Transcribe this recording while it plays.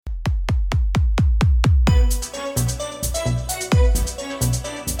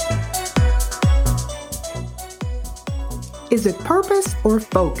Is it purpose or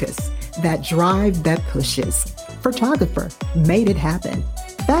focus? That drive that pushes. Photographer, made it happen.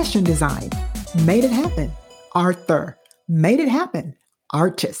 Fashion design, made it happen. Author, made it happen.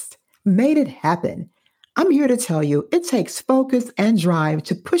 Artist, made it happen. I'm here to tell you it takes focus and drive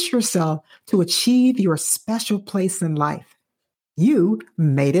to push yourself to achieve your special place in life. You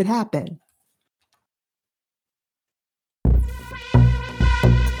made it happen.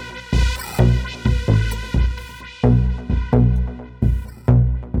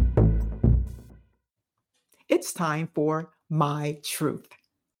 It's time for My Truth.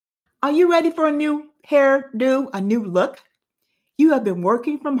 Are you ready for a new hairdo, a new look? You have been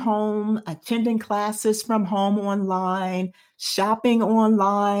working from home, attending classes from home online, shopping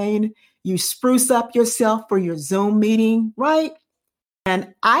online. You spruce up yourself for your Zoom meeting, right?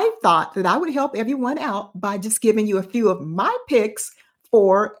 And I thought that I would help everyone out by just giving you a few of my picks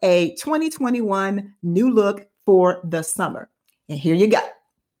for a 2021 new look for the summer. And here you go.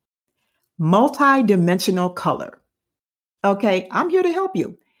 Multi-dimensional color. Okay, I'm here to help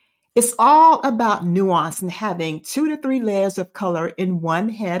you. It's all about nuance and having 2 to 3 layers of color in one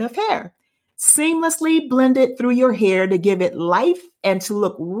head of hair. Seamlessly blended through your hair to give it life and to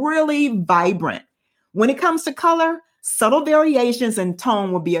look really vibrant. When it comes to color, subtle variations in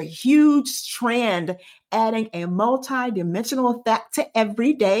tone will be a huge trend, adding a multi-dimensional effect to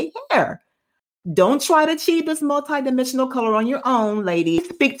everyday hair. Don't try to achieve this multi-dimensional color on your own, ladies.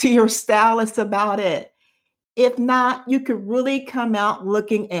 Speak to your stylist about it. If not, you could really come out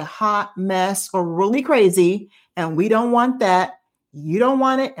looking a hot mess or really crazy, and we don't want that. You don't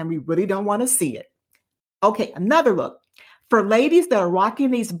want it, and we really don't want to see it. Okay, another look. For ladies that are rocking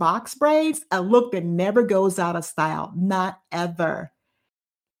these box braids, a look that never goes out of style, not ever.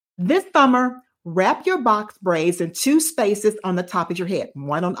 This summer, wrap your box braids in 2 spaces on the top of your head,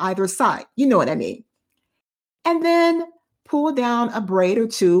 one on either side. You know what I mean. And then pull down a braid or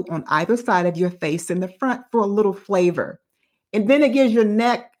 2 on either side of your face in the front for a little flavor. And then it gives your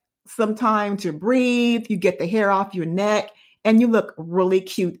neck some time to breathe. You get the hair off your neck and you look really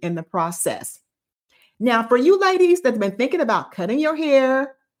cute in the process. Now, for you ladies that's been thinking about cutting your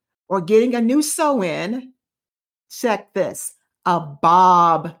hair or getting a new sew-in, check this. A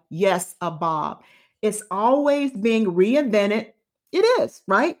bob. Yes, a bob. It's always being reinvented. It is,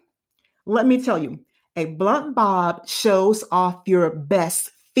 right? Let me tell you, a blunt bob shows off your best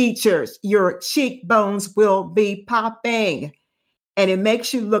features. Your cheekbones will be popping, and it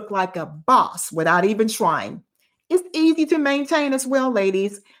makes you look like a boss without even trying. It's easy to maintain as well,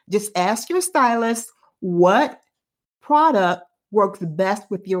 ladies. Just ask your stylist what product works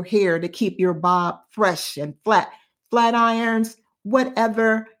best with your hair to keep your bob fresh and flat. Flat irons,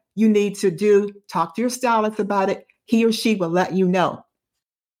 whatever you need to do, talk to your stylist about it. He or she will let you know.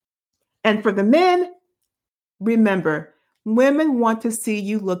 And for the men, remember, women want to see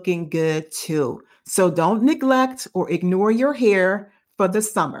you looking good too. So don't neglect or ignore your hair for the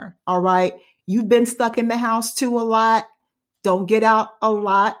summer, all right? You've been stuck in the house too a lot. Don't get out a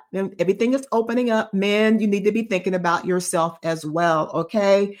lot. Everything is opening up. Men, you need to be thinking about yourself as well,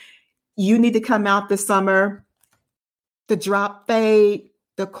 okay? You need to come out this summer. The drop fade,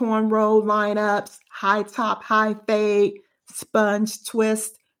 the cornrow lineups, high top, high fade, sponge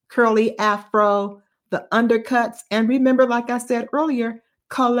twist, curly afro, the undercuts, and remember, like I said earlier,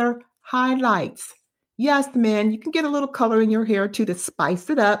 color highlights. Yes, men, you can get a little color in your hair too to spice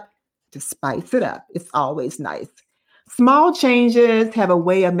it up. It's always nice. Small changes have a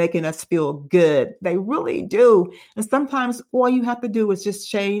way of making us feel good. They really do. And sometimes all you have to do is just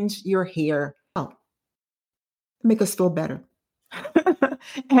change your hair. Make us feel better.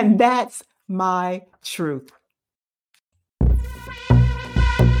 And that's my truth.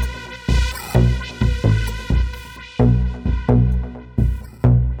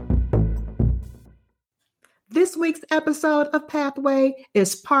 This week's episode of Pathway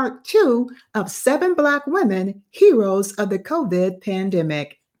is part 2 of 7 Black women, heroes of the COVID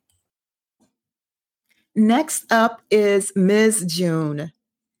pandemic. Next up is Ms. June.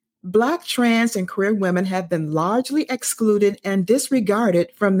 Black trans and queer women have been largely excluded and disregarded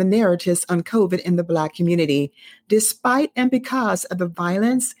from the narratives on COVID in the Black community, despite and because of the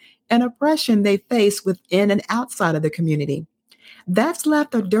violence and oppression they face within and outside of the community. That's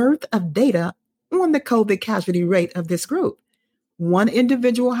left a dearth of data on the COVID casualty rate of this group. One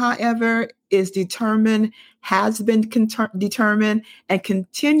individual, however, has been determined, and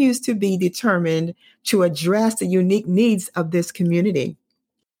continues to be determined to address the unique needs of this community.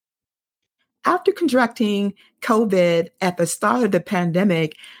 After contracting COVID at the start of the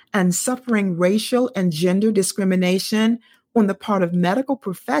pandemic and suffering racial and gender discrimination, On the part of medical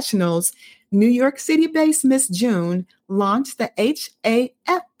professionals, New York City-based Miss June launched the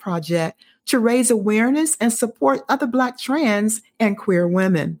HAF project to raise awareness and support other Black trans and queer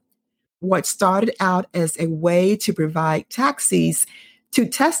women. What started out as a way to provide taxis to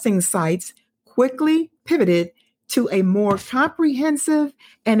testing sites quickly pivoted to a more comprehensive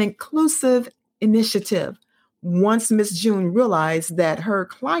and inclusive initiative once Ms. June realized that her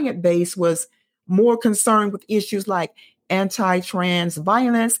client base was more concerned with issues like anti trans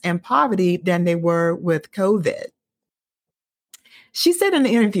violence and poverty than they were with COVID. She said in the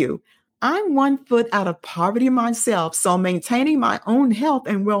interview, I'm 1 foot out of poverty myself, so maintaining my own health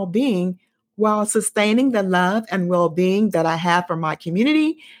and well being while sustaining the love and well being that I have for my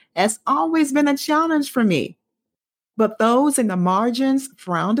community has always been a challenge for me. But those in the margins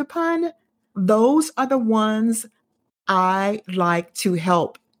frowned upon, those are the ones I like to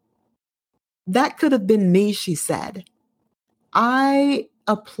help. That could have been me, she said. I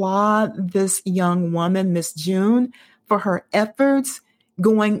applaud this young woman, Miss June, for her efforts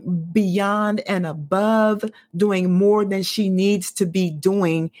going beyond and above, doing more than she needs to be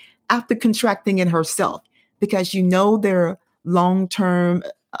doing after contracting it herself. Because there are long-term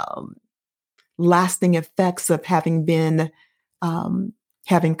lasting effects of having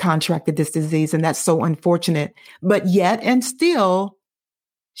contracted this disease. And that's so unfortunate. But yet and still,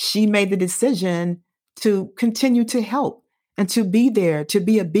 she made the decision to continue to help and to be there, to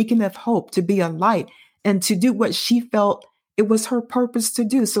be a beacon of hope, to be a light, and to do what she felt it was her purpose to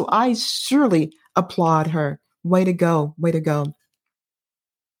do. So I surely applaud her. Way to go. Way to go.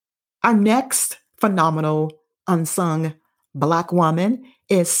 Our next phenomenal unsung Black woman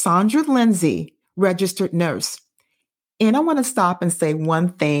is Sandra Lindsay, registered nurse. And I want to stop and say one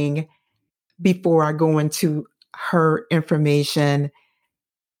thing before I go into her information.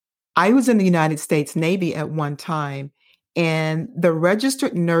 I was in the United States Navy at one time, and the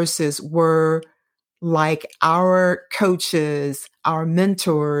registered nurses were like our coaches, our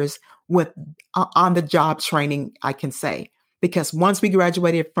mentors with on the job training, I can say, because once we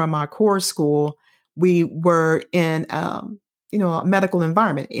graduated from our core school, we were in a medical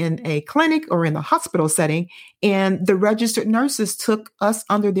environment, in a clinic or in a hospital setting, and the registered nurses took us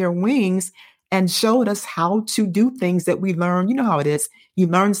under their wings and showed us how to do things that we learned. You know how it is. You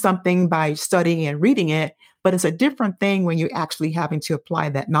learn something by studying and reading it, but it's a different thing when you're actually having to apply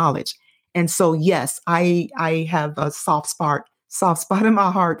that knowledge. And so, yes, I have a soft spot in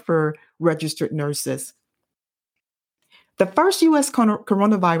my heart for registered nurses. The first U.S.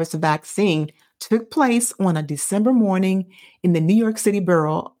 coronavirus vaccine took place on a December morning in the New York City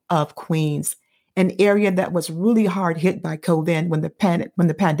borough of Queens, an area that was really hard hit by COVID when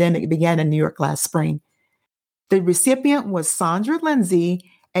the pandemic began in New York last spring. The recipient was Sandra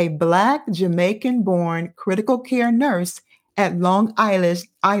Lindsay, a Black Jamaican-born critical care nurse at Long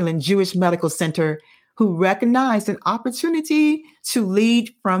Island Jewish Medical Center, who recognized an opportunity to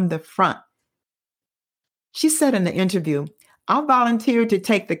lead from the front. She said in the interview, I volunteered to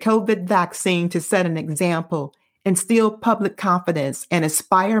take the COVID vaccine to set an example, instill public confidence, and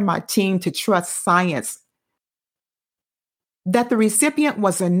inspire my team to trust science. That the recipient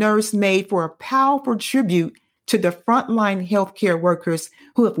was a nurse made for a powerful tribute to the frontline healthcare workers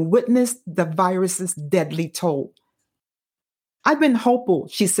who have witnessed the virus's deadly toll. I've been hopeful,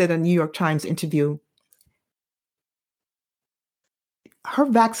 she said in a New York Times interview. Her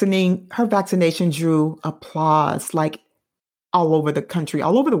vaccination drew applause like all over the country,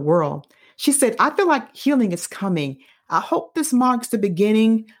 all over the world. She said, I feel like healing is coming. I hope this marks the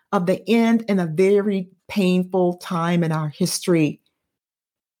beginning of the end in a very painful time in our history.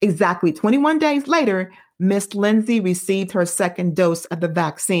 Exactly 21 days later, Miss Lindsay received her second dose of the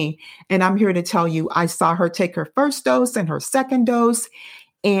vaccine. And I'm here to tell you, I saw her take her first dose and her second dose,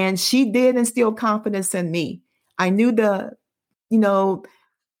 and she did instill confidence in me. I knew the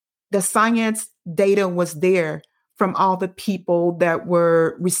science data was there from all the people that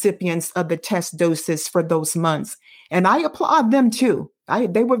were recipients of the test doses for those months. And I applaud them too.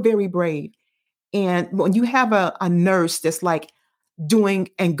 They were very brave. And when you have a nurse that's like doing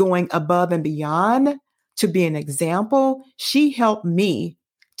and going above and beyond to be an example, she helped me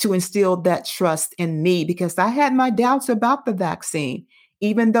to instill that trust in me because I had my doubts about the vaccine,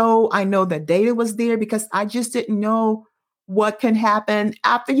 even though I know the data was there because I just didn't know what can happen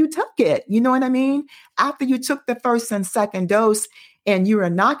after you took it. You know what I mean? After you took the first and second dose and you're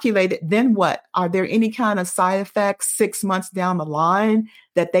inoculated, then what? Are there any kind of side effects 6 months down the line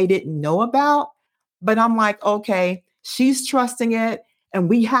that they didn't know about? But I'm like, okay, she's trusting it and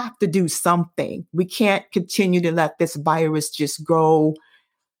we have to do something. We can't continue to let this virus just go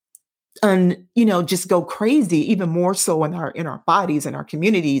and just go crazy, even more so in our bodies and our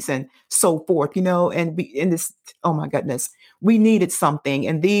communities and so forth, and we in this, oh my goodness, we needed something,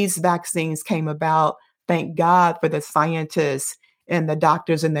 and these vaccines came about. Thank God for the scientists and the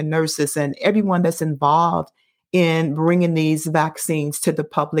doctors and the nurses and everyone that's involved in bringing these vaccines to the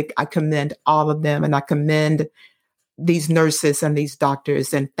public. I commend all of them, and I commend these nurses and these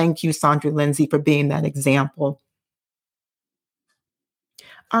doctors, and thank you, Sandra Lindsay, for being that example.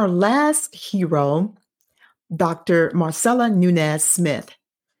 Our last hero, Dr. Marcella Nunez Smith.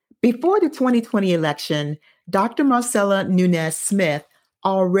 Before the 2020 election, Dr. Marcella Nunez Smith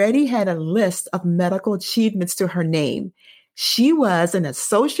already had a list of medical achievements to her name. She was an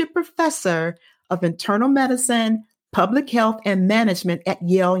associate professor of internal medicine, public health, and management at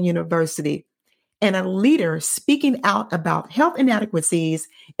Yale University, and a leader speaking out about health inadequacies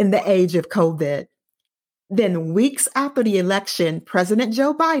in the age of COVID. Then, weeks after the election, President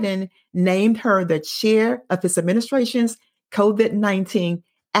Joe Biden named her the chair of his administration's COVID-19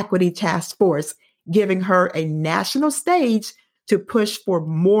 Equity Task Force, giving her a national stage to push for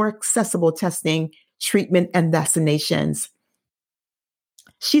more accessible testing, treatment, and vaccinations.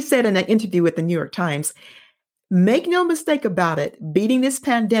 She said in an interview with the New York Times, "Make no mistake about it, beating this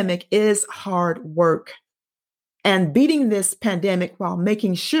pandemic is hard work. And beating this pandemic while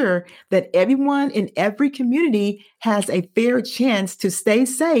making sure that everyone in every community has a fair chance to stay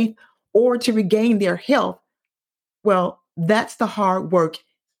safe or to regain their health. Well, that's the hard work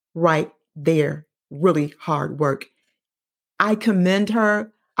right there. Really hard work." I commend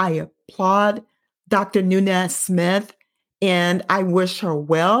her. I applaud Dr. Nunez Smith, and I wish her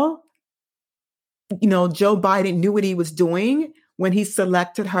well. Joe Biden knew what he was doing when he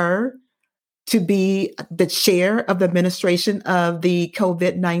selected her to be the chair of the administration of the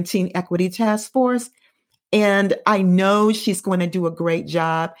COVID-19 Equity Task Force. And I know she's going to do a great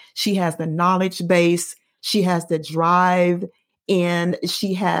job. She has the knowledge base, she has the drive, and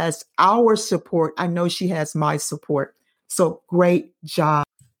she has our support. I know she has my support. So great job.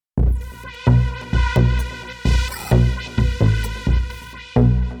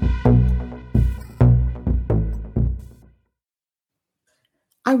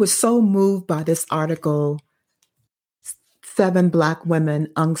 I was so moved by this article, 7 Black Women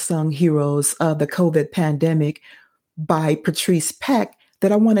Unsung Heroes of the COVID Pandemic by Patrice Peck,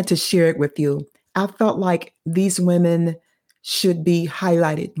 that I wanted to share it with you. I felt like these women should be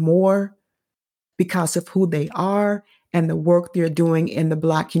highlighted more because of who they are and the work they're doing in the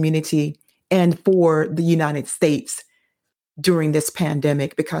Black community and for the United States during this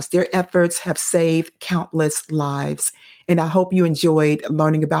pandemic, because their efforts have saved countless lives. And I hope you enjoyed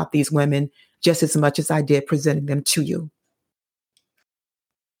learning about these women just as much as I did presenting them to you.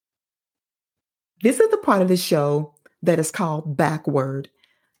 This is the part of the show that is called Backword.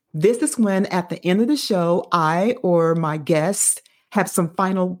 This is when at the end of the show, I or my guest have some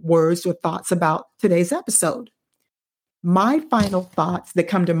final words or thoughts about today's episode. My final thoughts that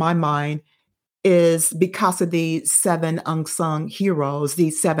come to my mind is because of the 7 unsung heroes,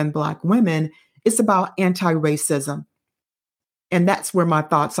 these 7 Black women, it's about anti-racism. And that's where my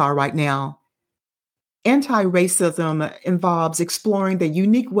thoughts are right now. Anti-racism involves exploring the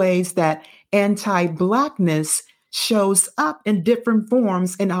unique ways that anti-Blackness shows up in different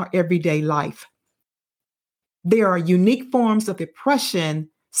forms in our everyday life. There are unique forms of oppression,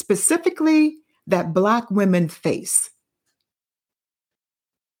 specifically that Black women face.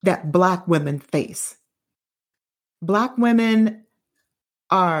 Black women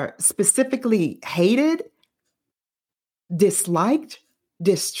are specifically hated, disliked,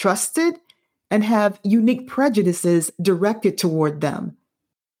 distrusted, and have unique prejudices directed toward them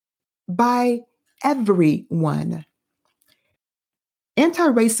by everyone.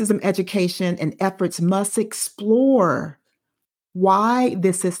 Anti-racism education and efforts must explore why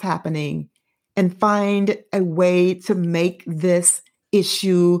this is happening and find a way to make this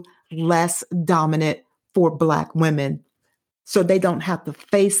issue less dominant for Black women so they don't have to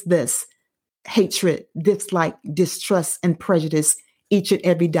face this hatred, dislike, distrust, and prejudice each and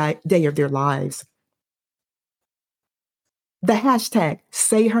every day of their lives. The hashtag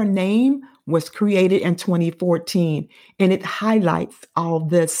Say Her Name was created in 2014, and it highlights all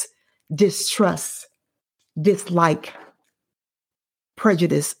this distrust, dislike,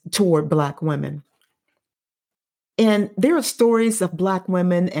 prejudice toward Black women. And there are stories of Black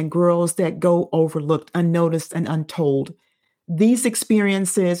women and girls that go overlooked, unnoticed, and untold. These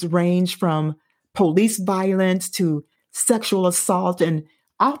experiences range from police violence to sexual assault and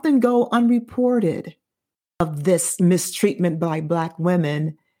often go unreported. Of this mistreatment by Black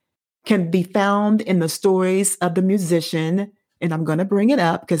women can be found in the stories of the musician and I'm going to bring it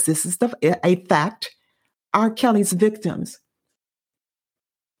up because this is a fact, R. Kelly's victims.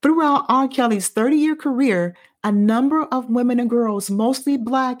 Throughout R. Kelly's 30-year career, a number of women and girls, mostly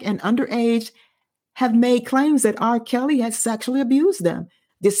Black and underage, have made claims that R. Kelly had sexually abused them.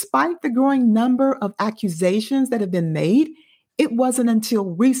 Despite the growing number of accusations that have been made, it wasn't until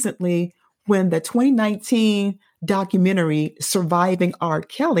recently when the 2019 documentary Surviving R.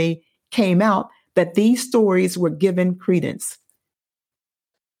 Kelly came out that these stories were given credence.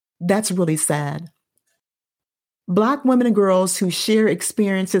 That's really sad. Black women and girls who share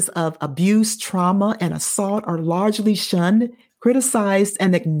experiences of abuse, trauma, and assault are largely shunned, criticized,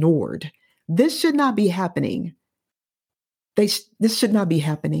 and ignored. This should not be happening. This should not be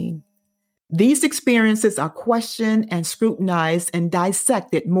happening. These experiences are questioned and scrutinized and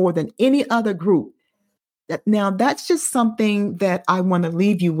dissected more than any other group. Now, that's just something that I want to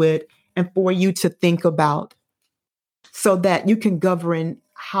leave you with and for you to think about so that you can govern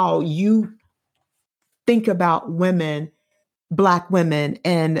how you think about women, Black women,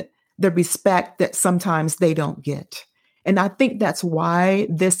 and the respect that sometimes they don't get. And I think that's why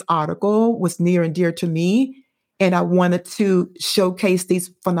this article was near and dear to me. And I wanted to showcase these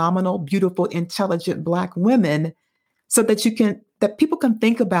phenomenal, beautiful, intelligent Black women so that people can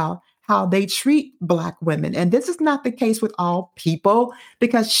think about how they treat Black women. And this is not the case with all people,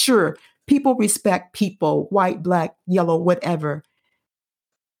 because sure, people respect people, white, Black, yellow, whatever.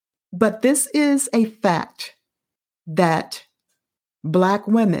 But this is a fact that Black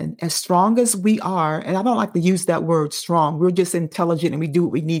women, as strong as we are, and I don't like to use that word strong, we're just intelligent and we do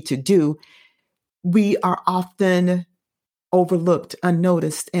what we need to do, we are often overlooked,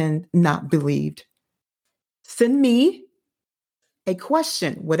 unnoticed, and not believed. Send me a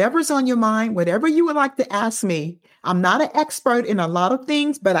question, whatever's on your mind, whatever you would like to ask me. I'm not an expert in a lot of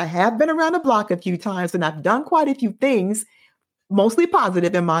things, but I have been around the block a few times and I've done quite a few things, mostly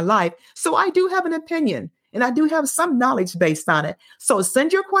positive in my life. So I do have an opinion and I do have some knowledge based on it. So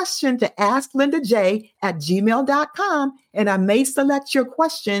send your question to asklindaj@gmail.com and I may select your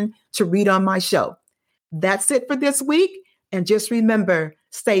question to read on my show. That's it for this week. And just remember,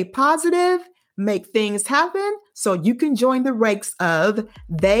 stay positive, make things happen so you can join the ranks of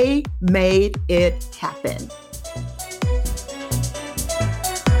They Made It Happen.